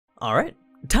Alright,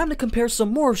 time to compare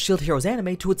some more of Shield Hero's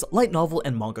anime to its light novel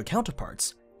and manga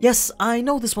counterparts. Yes, I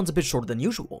know this one's a bit shorter than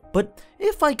usual, but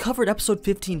if I covered episode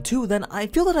 15 too, then I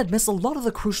feel that I'd miss a lot of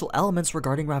the crucial elements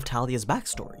regarding Raphtalia's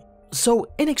backstory. So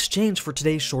in exchange for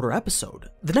today's shorter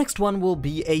episode, the next one will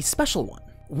be a special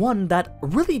one that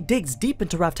really digs deep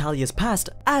into Raphtalia's past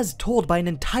as told by an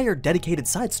entire dedicated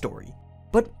side story.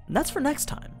 But that's for next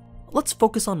time. Let's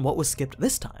focus on what was skipped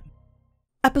this time.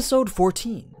 Episode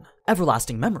 14,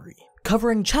 Everlasting Memory,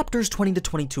 covering chapters 20 to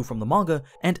 22 from the manga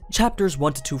and chapters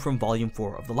 1 to 2 from volume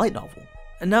 4 of the light novel.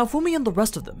 And now Fumi and the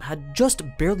rest of them had just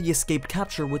barely escaped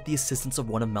capture with the assistance of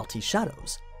one of Melty's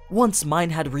shadows. Once Mine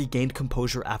had regained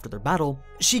composure after their battle,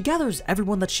 she gathers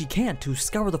everyone that she can to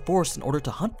scour the forest in order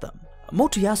to hunt them.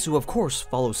 Motoyasu of course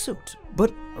follows suit,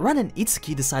 but Ren and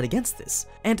Itsuki decide against this,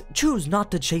 and choose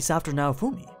not to chase after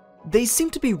Naofumi. They seem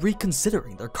to be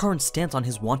reconsidering their current stance on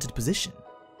his wanted position.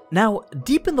 Now,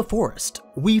 deep in the forest,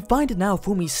 we find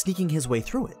Naofumi sneaking his way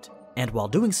through it, and while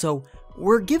doing so,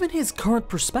 we're given his current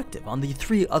perspective on the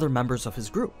 3 other members of his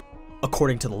group.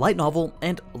 According to the light novel,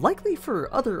 and likely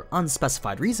for other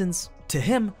unspecified reasons, to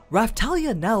him,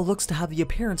 Raphtalia now looks to have the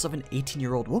appearance of an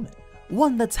 18-year-old woman,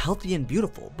 one that's healthy and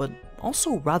beautiful, but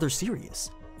also rather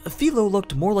serious. Philo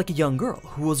looked more like a young girl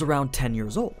who was around 10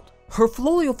 years old. Her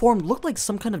folial form looked like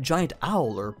some kind of giant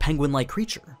owl or penguin-like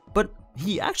creature, but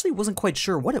he actually wasn't quite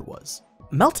sure what it was.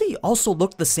 Melty also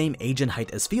looked the same age and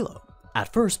height as Philo.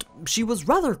 At first, she was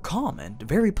rather calm and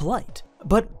very polite,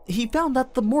 but he found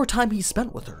that the more time he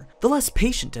spent with her, the less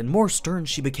patient and more stern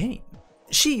she became.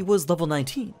 She was level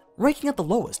 19, ranking at the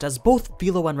lowest as both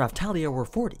Philo and Raphtalia were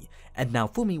 40, and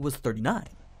Naofumi was 39.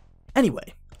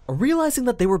 Anyway, realizing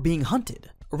that they were being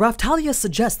hunted, Raphtalia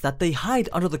suggests that they hide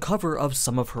under the cover of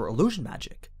some of her illusion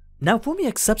magic. Naofumi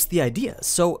accepts the idea,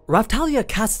 so Raphtalia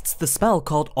casts the spell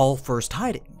called All First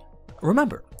Hiding.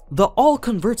 Remember, the All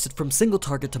converts it from single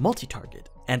target to multi-target,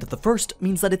 and the first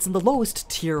means that it's in the lowest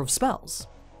tier of spells.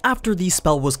 After the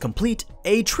spell was complete,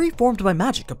 a tree formed by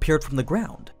magic appeared from the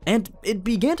ground, and it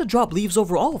began to drop leaves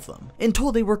over all of them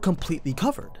until they were completely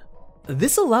covered.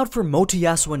 This allowed for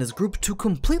Motoyasu and his group to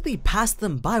completely pass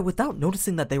them by without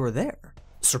noticing that they were there.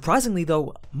 Surprisingly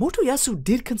though, Motoyasu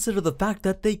did consider the fact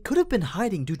that they could have been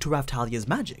hiding due to Raphtalia's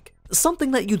magic,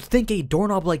 something that you'd think a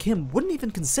doorknob like him wouldn't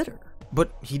even consider,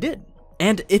 but he did.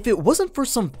 And if it wasn't for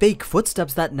some fake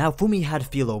footsteps that Naofumi had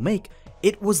Philo make,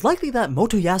 it was likely that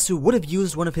Motoyasu would have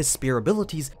used one of his spear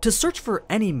abilities to search for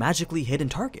any magically hidden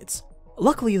targets.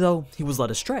 Luckily though, he was led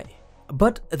astray.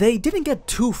 But they didn't get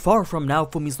too far from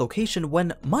Naofumi's location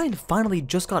when Mine finally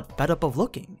just got fed up of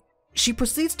looking. She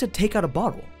proceeds to take out a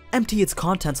bottle, empty its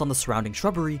contents on the surrounding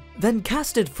shrubbery, then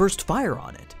casted First Fire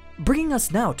on it, bringing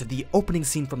us now to the opening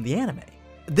scene from the anime.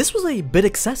 This was a bit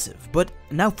excessive, but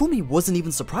Naofumi wasn't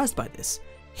even surprised by this.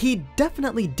 He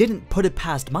definitely didn't put it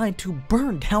past Mine to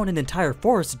burn down an entire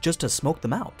forest just to smoke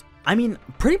them out. I mean,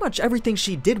 pretty much everything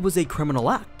she did was a criminal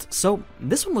act, so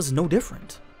this one was no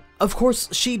different. Of course,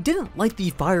 she didn't light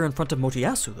the fire in front of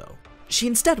Motoyasu though. She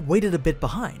instead waited a bit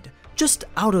behind, just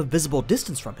out of visible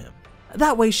distance from him.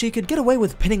 That way she could get away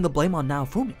with pinning the blame on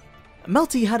Naofumi.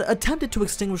 Melty had attempted to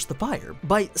extinguish the fire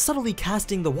by subtly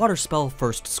casting the water spell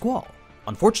First Squall.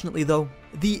 Unfortunately though,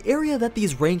 the area that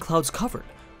these rain clouds covered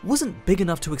wasn't big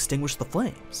enough to extinguish the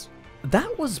flames.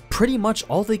 That was pretty much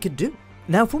all they could do.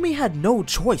 Naofumi had no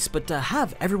choice but to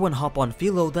have everyone hop on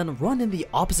Philo then run in the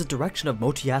opposite direction of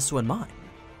Motoyasu and Mine.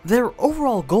 Their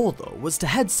overall goal though was to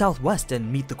head southwest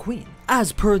and meet the queen,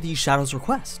 as per the Shadow's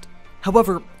request.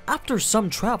 However, after some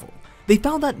travel, they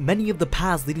found that many of the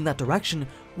paths leading that direction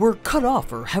were cut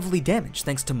off or heavily damaged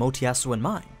thanks to Motoyasu and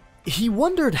Mine. He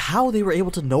wondered how they were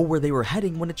able to know where they were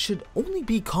heading when it should only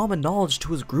be common knowledge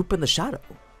to his group in the Shadow.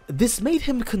 This made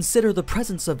him consider the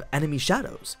presence of enemy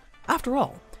shadows. After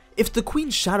all, if the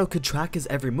Queen's shadow could track his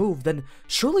every move, then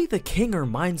surely the king or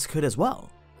Mine's could as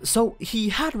well. So he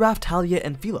had Raphtalia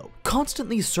and Philo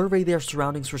constantly survey their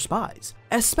surroundings for spies,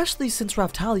 especially since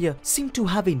Raphtalia seemed to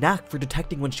have a knack for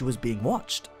detecting when she was being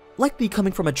watched, likely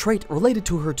coming from a trait related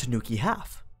to her Tanuki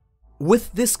half.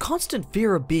 With this constant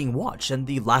fear of being watched and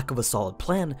the lack of a solid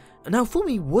plan,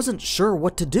 Naofumi wasn't sure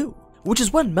what to do, which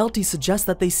is when Melty suggests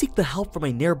that they seek the help from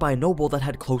a nearby noble that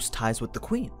had close ties with the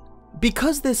queen.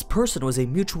 Because this person was a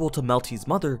mutual to Melty's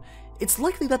mother, it's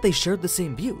likely that they shared the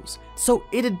same views, so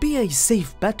it'd be a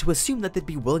safe bet to assume that they'd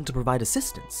be willing to provide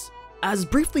assistance. As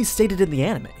briefly stated in the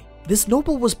anime, this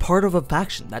noble was part of a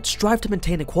faction that strived to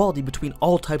maintain equality between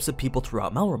all types of people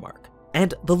throughout Melremark,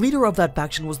 and the leader of that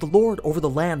faction was the lord over the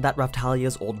land that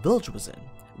Raphtalia's old village was in,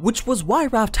 which was why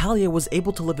Raphtalia was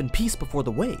able to live in peace before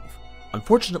the wave.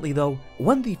 Unfortunately though,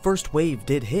 when the first wave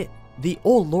did hit, the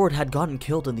old lord had gotten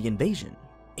killed in the invasion.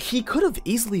 He could have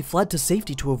easily fled to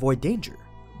safety to avoid danger,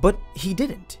 but he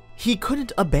didn't. He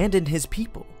couldn't abandon his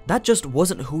people. That just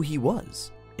wasn't who he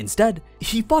was. Instead,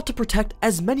 he fought to protect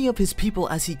as many of his people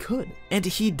as he could, and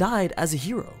he died as a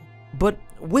hero. But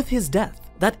with his death,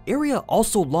 that area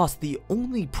also lost the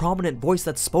only prominent voice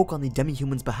that spoke on the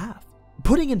demi-humans' behalf,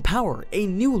 putting in power a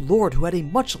new lord who had a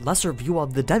much lesser view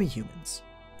of the demi-humans.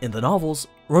 In the novels,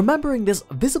 remembering this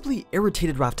visibly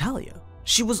irritated Raphtalia,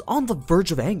 she was on the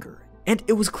verge of anger, and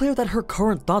it was clear that her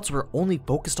current thoughts were only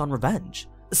focused on revenge,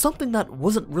 something that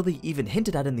wasn't really even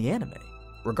hinted at in the anime.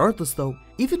 Regardless though,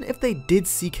 even if they did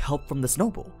seek help from this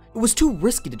noble, it was too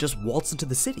risky to just waltz into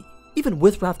the city, even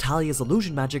with Raphtalia's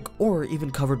illusion magic or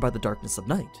even covered by the darkness of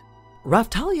night.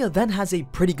 Raphtalia then has a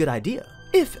pretty good idea.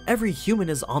 If every human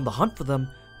is on the hunt for them,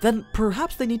 then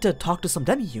perhaps they need to talk to some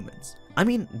demi-humans. I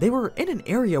mean, they were in an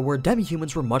area where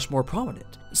demi-humans were much more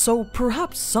prominent, so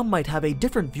perhaps some might have a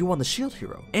different view on the Shield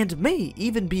Hero, and may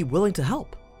even be willing to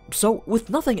help. So, with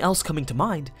nothing else coming to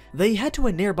mind, they head to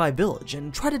a nearby village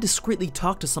and try to discreetly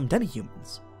talk to some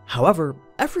demi-humans. However,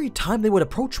 every time they would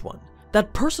approach one,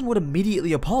 that person would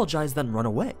immediately apologize then run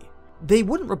away. They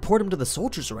wouldn't report him to the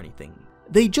soldiers or anything,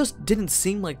 they just didn't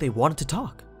seem like they wanted to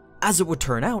talk. As it would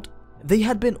turn out, they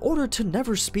had been ordered to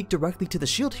never speak directly to the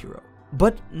Shield Hero,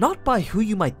 but not by who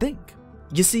you might think.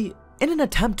 You see, in an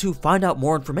attempt to find out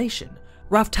more information,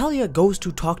 Raphtalia goes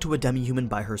to talk to a demi-human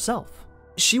by herself.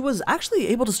 She was actually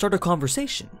able to start a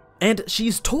conversation, and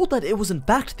she's told that it was in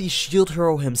fact the Shield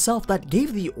Hero himself that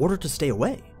gave the order to stay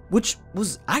away, which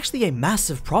was actually a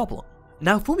massive problem.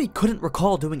 Now Fumi couldn't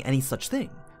recall doing any such thing,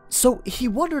 so he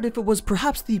wondered if it was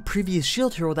perhaps the previous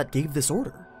Shield Hero that gave this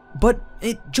order. But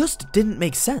it just didn't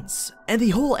make sense, and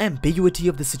the whole ambiguity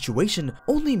of the situation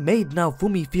only made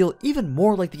Naofumi feel even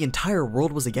more like the entire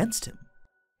world was against him.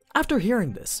 After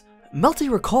hearing this, Melty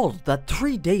recalled that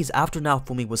 3 days after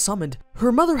Naofumi was summoned,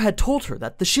 her mother had told her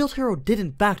that the Shield Hero did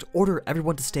in fact order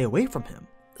everyone to stay away from him.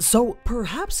 So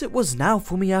perhaps it was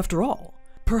Naofumi after all.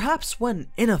 Perhaps when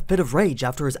in a fit of rage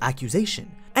after his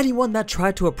accusation, anyone that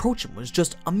tried to approach him was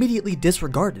just immediately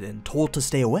disregarded and told to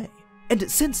stay away. And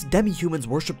since demi-humans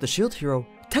worshipped the Shield Hero,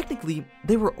 technically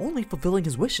they were only fulfilling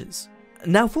his wishes.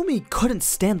 Naofumi couldn't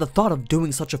stand the thought of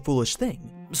doing such a foolish thing,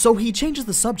 so he changes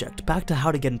the subject back to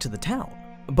how to get into the town.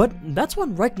 But that's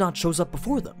when Reichnaut shows up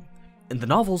before them. In the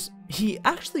novels, he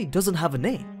actually doesn't have a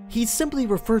name, he's simply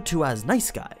referred to as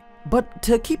Nice Guy. But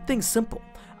to keep things simple,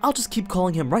 I'll just keep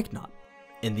calling him Reichnaut.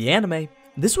 In the anime,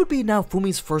 this would be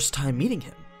Naofumi's first time meeting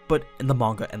him, but in the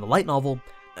manga and the light novel,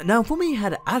 Naofumi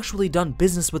had actually done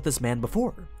business with this man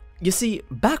before. You see,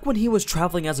 back when he was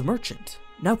traveling as a merchant,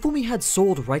 Naofumi had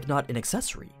sold Reichnaut an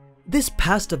accessory. This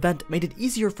past event made it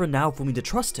easier for Naofumi to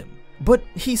trust him, but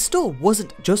he still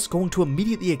wasn't just going to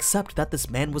immediately accept that this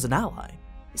man was an ally.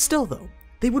 Still though,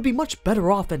 they would be much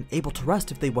better off and able to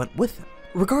rest if they went with him,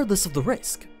 regardless of the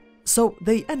risk. So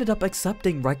they ended up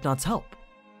accepting Reichnaut's help.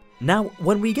 Now,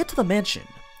 when we get to the mansion,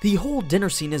 the whole dinner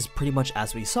scene is pretty much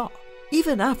as we saw.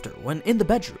 Even after, when in the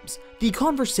bedrooms, the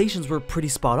conversations were pretty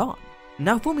spot on.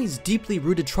 Naofumi's deeply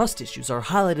rooted trust issues are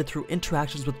highlighted through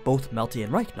interactions with both Melty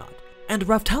and Reichnaut, and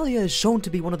Raphtalia is shown to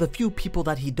be one of the few people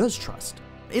that he does trust.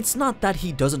 It's not that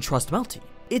he doesn't trust Melty,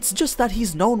 it's just that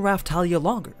he's known Raphtalia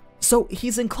longer, so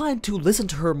he's inclined to listen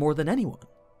to her more than anyone.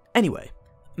 Anyway,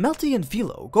 Melty and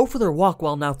Philo go for their walk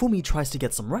while Naofumi tries to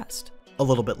get some rest. A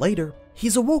little bit later,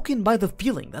 he's awoken by the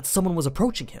feeling that someone was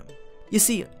approaching him. You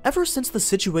see, ever since the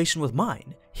situation with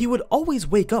Mine, he would always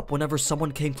wake up whenever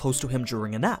someone came close to him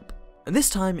during a nap. This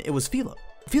time, it was Philo.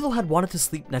 Philo had wanted to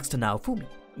sleep next to Naofumi,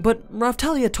 but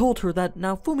Raphtalia told her that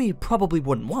Naofumi probably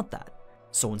wouldn't want that.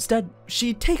 So instead,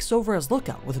 she takes over as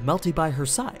lookout with Melty by her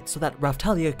side so that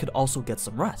Raphtalia could also get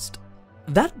some rest.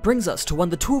 That brings us to when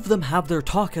the two of them have their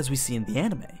talk as we see in the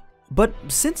anime. But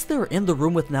since they're in the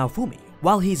room with Naofumi,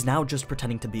 while he's now just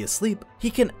pretending to be asleep, he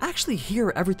can actually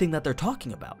hear everything that they're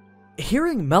talking about.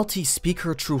 Hearing Melty speak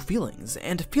her true feelings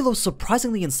and Philo's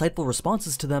surprisingly insightful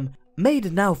responses to them made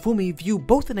Naofumi view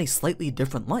both in a slightly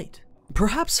different light.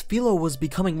 Perhaps Philo was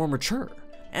becoming more mature,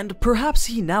 and perhaps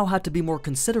he now had to be more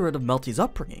considerate of Melty's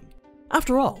upbringing.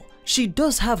 After all, she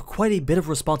does have quite a bit of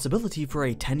responsibility for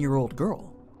a 10-year-old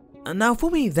girl.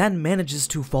 Naofumi then manages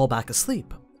to fall back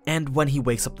asleep, and when he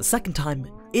wakes up the second time,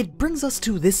 it brings us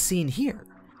to this scene here.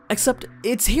 Except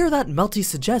it's here that Melty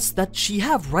suggests that she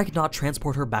have Reichnaut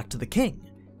transport her back to the king.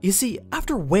 You see,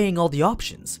 after weighing all the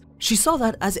options, she saw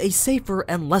that as a safer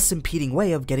and less impeding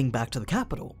way of getting back to the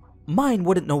capital. Mine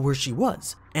wouldn't know where she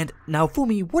was, and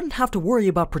Naofumi wouldn't have to worry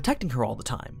about protecting her all the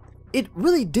time. It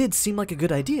really did seem like a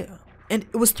good idea, and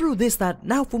it was through this that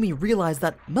Naofumi realized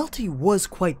that Melty was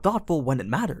quite thoughtful when it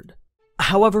mattered.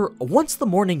 However, once the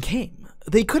morning came,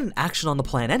 they couldn't action on the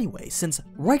plan anyway, since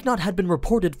Reichnaut had been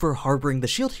reported for harboring the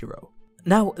Shield Hero.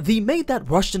 Now, the maid that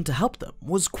rushed in to help them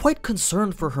was quite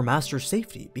concerned for her master's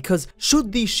safety, because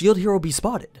should the Shield Hero be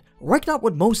spotted, Reichnaut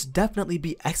would most definitely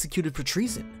be executed for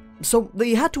treason. So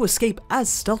they had to escape as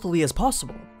stealthily as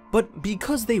possible, but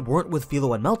because they weren't with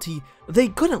Philo and Melty, they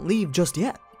couldn't leave just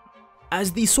yet.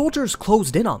 As the soldiers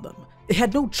closed in on them, they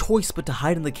had no choice but to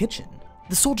hide in the kitchen.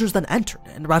 The soldiers then entered,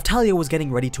 and Raphtalia was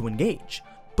getting ready to engage.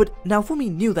 But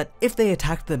Naofumi knew that if they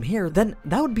attacked them here, then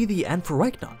that would be the end for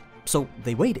Reichnaut, so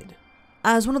they waited.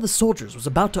 As one of the soldiers was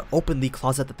about to open the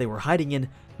closet that they were hiding in,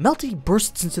 Melty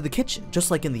bursts into the kitchen,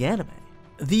 just like in the anime.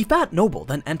 The fat noble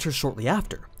then enters shortly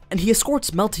after, and he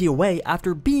escorts Melty away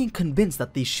after being convinced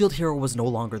that the Shield Hero was no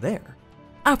longer there.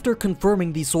 After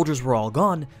confirming the soldiers were all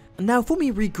gone,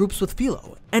 Naofumi regroups with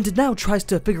Philo, and now tries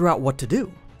to figure out what to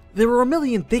do. There were a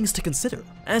million things to consider,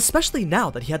 especially now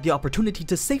that he had the opportunity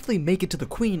to safely make it to the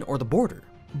Queen or the border.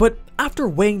 But after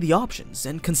weighing the options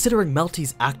and considering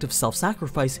Melty's act of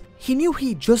self-sacrifice, he knew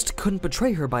he just couldn't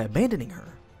betray her by abandoning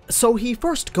her. So he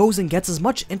first goes and gets as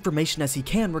much information as he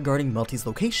can regarding Melty's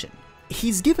location.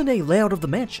 He's given a layout of the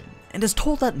mansion, and is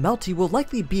told that Melty will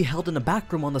likely be held in a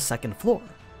back room on the second floor.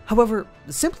 However,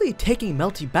 simply taking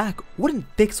Melty back wouldn't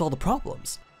fix all the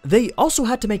problems. They also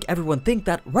had to make everyone think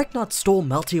that Reichnaut stole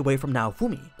Melty away from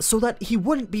Naofumi, so that he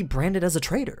wouldn't be branded as a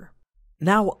traitor.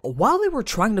 Now, while they were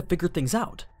trying to figure things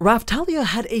out, Raphtalia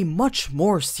had a much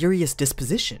more serious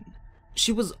disposition.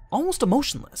 She was almost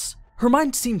emotionless. Her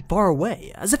mind seemed far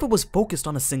away, as if it was focused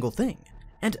on a single thing,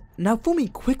 and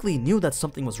Naofumi quickly knew that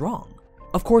something was wrong.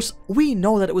 Of course, we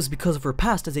know that it was because of her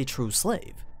past as a true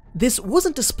slave. This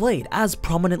wasn't displayed as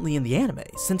prominently in the anime,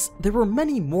 since there were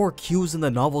many more cues in the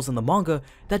novels and the manga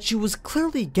that she was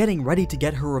clearly getting ready to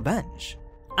get her revenge.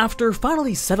 After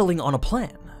finally settling on a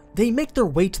plan, they make their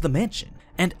way to the mansion,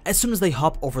 and as soon as they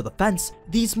hop over the fence,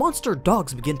 these monster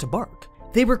dogs begin to bark.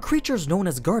 They were creatures known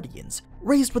as guardians,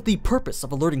 raised with the purpose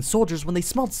of alerting soldiers when they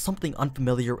smelled something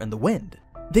unfamiliar in the wind.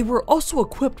 They were also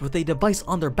equipped with a device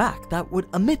on their back that would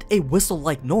emit a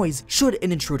whistle-like noise should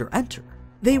an intruder enter.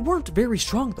 They weren't very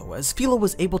strong though, as Philo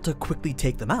was able to quickly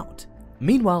take them out.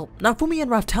 Meanwhile, Naofumi and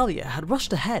Raphtalia had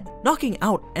rushed ahead, knocking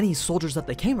out any soldiers that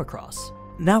they came across.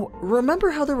 Now,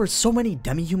 remember how there were so many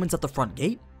demi-humans at the front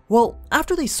gate? Well,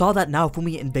 after they saw that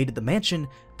Naofumi invaded the mansion,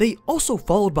 they also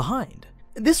followed behind.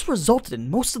 This resulted in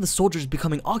most of the soldiers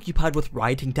becoming occupied with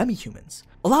rioting demi-humans,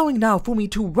 allowing Naofumi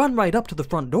to run right up to the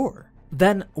front door.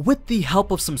 Then, with the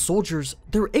help of some soldiers,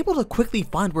 they were able to quickly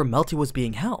find where Melty was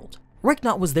being held.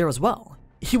 Reichnaut was there as well.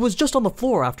 He was just on the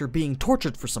floor after being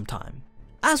tortured for some time.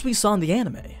 As we saw in the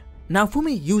anime,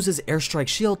 Naofumi uses Airstrike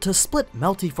Shield to split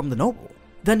Melty from the noble.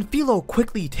 Then Philo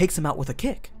quickly takes him out with a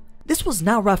kick. This was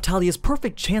now Raphtalia's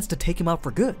perfect chance to take him out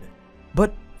for good.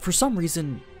 But for some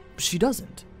reason, she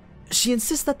doesn't. She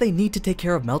insists that they need to take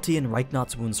care of Melty and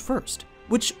Reichnaut's wounds first,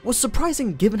 which was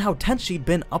surprising given how tense she'd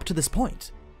been up to this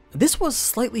point. This was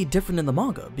slightly different in the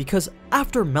manga, because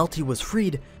after Melty was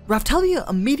freed, Raphtalia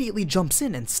immediately jumps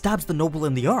in and stabs the noble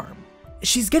in the arm.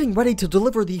 She's getting ready to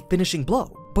deliver the finishing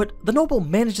blow, but the noble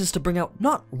manages to bring out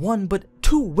not one but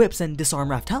two whips and disarm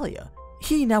Raphtalia.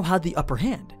 He now had the upper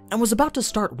hand, and was about to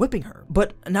start whipping her,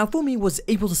 but Naofumi was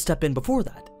able to step in before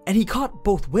that, and he caught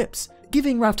both whips,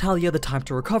 giving Raphtalia the time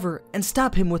to recover and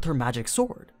stab him with her magic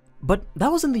sword. But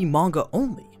that was in the manga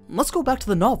only. Let's go back to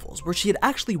the novels, where she had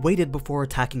actually waited before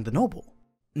attacking the noble.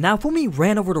 Naofumi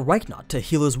ran over to Reichnaut to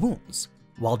heal his wounds.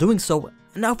 While doing so,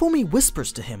 Naofumi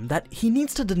whispers to him that he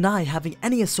needs to deny having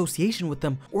any association with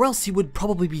them, or else he would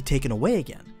probably be taken away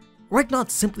again. Reichnaut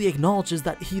simply acknowledges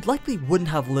that he likely wouldn't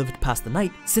have lived past the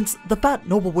night, since the fat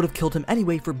noble would have killed him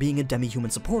anyway for being a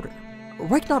demi-human supporter.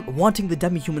 Reichnaut wanting the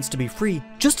demi-humans to be free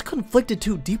just conflicted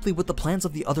too deeply with the plans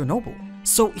of the other noble,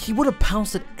 so he would have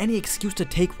pounced at any excuse to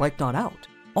take Reichnaut out.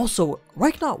 Also,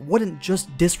 Reichnaut wouldn't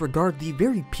just disregard the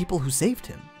very people who saved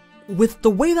him. With the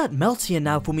way that Melty and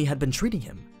Naofumi had been treating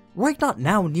him, Reichnaut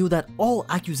now knew that all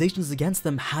accusations against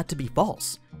them had to be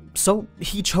false, so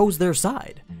he chose their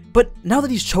side. But now that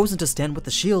he's chosen to stand with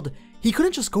the shield, he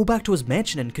couldn't just go back to his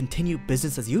mansion and continue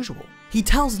business as usual. He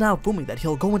tells Naofumi that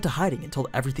he'll go into hiding until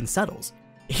everything settles.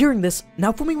 Hearing this,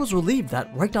 Naofumi was relieved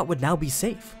that Reichnaut would now be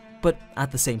safe, but at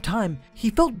the same time, he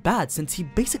felt bad since he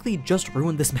basically just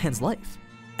ruined this man's life.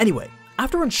 Anyway,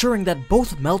 after ensuring that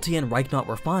both Melty and Reichnaut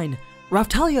were fine,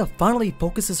 Raphtalia finally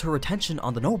focuses her attention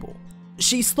on the noble.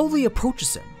 She slowly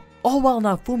approaches him, all while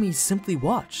Naofumi simply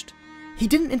watched. He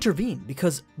didn't intervene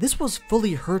because this was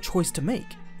fully her choice to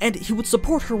make, and he would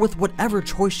support her with whatever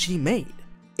choice she made.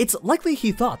 It's likely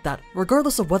he thought that,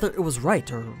 regardless of whether it was right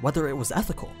or whether it was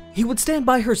ethical, he would stand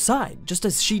by her side just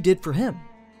as she did for him.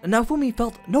 Naofumi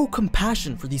felt no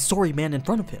compassion for the sorry man in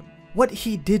front of him. What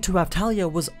he did to Raphtalia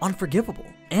was unforgivable,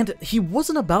 and he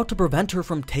wasn't about to prevent her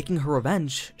from taking her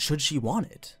revenge should she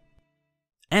want it.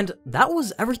 And that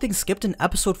was everything skipped in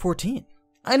episode 14.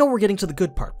 I know we're getting to the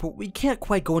good part, but we can't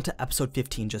quite go into episode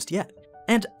 15 just yet.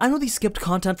 And I know the skipped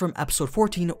content from episode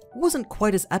 14 wasn't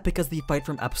quite as epic as the fight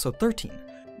from episode 13,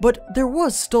 but there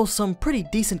was still some pretty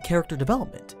decent character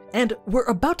development, and we're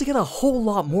about to get a whole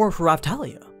lot more for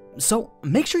Raphtalia. So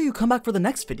make sure you come back for the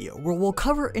next video where we'll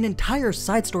cover an entire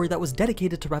side story that was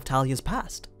dedicated to Raphtalia's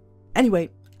past. Anyway,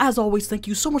 as always, thank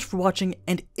you so much for watching,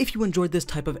 and if you enjoyed this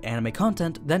type of anime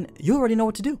content, then you already know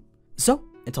what to do. So,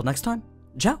 until next time,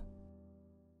 ciao!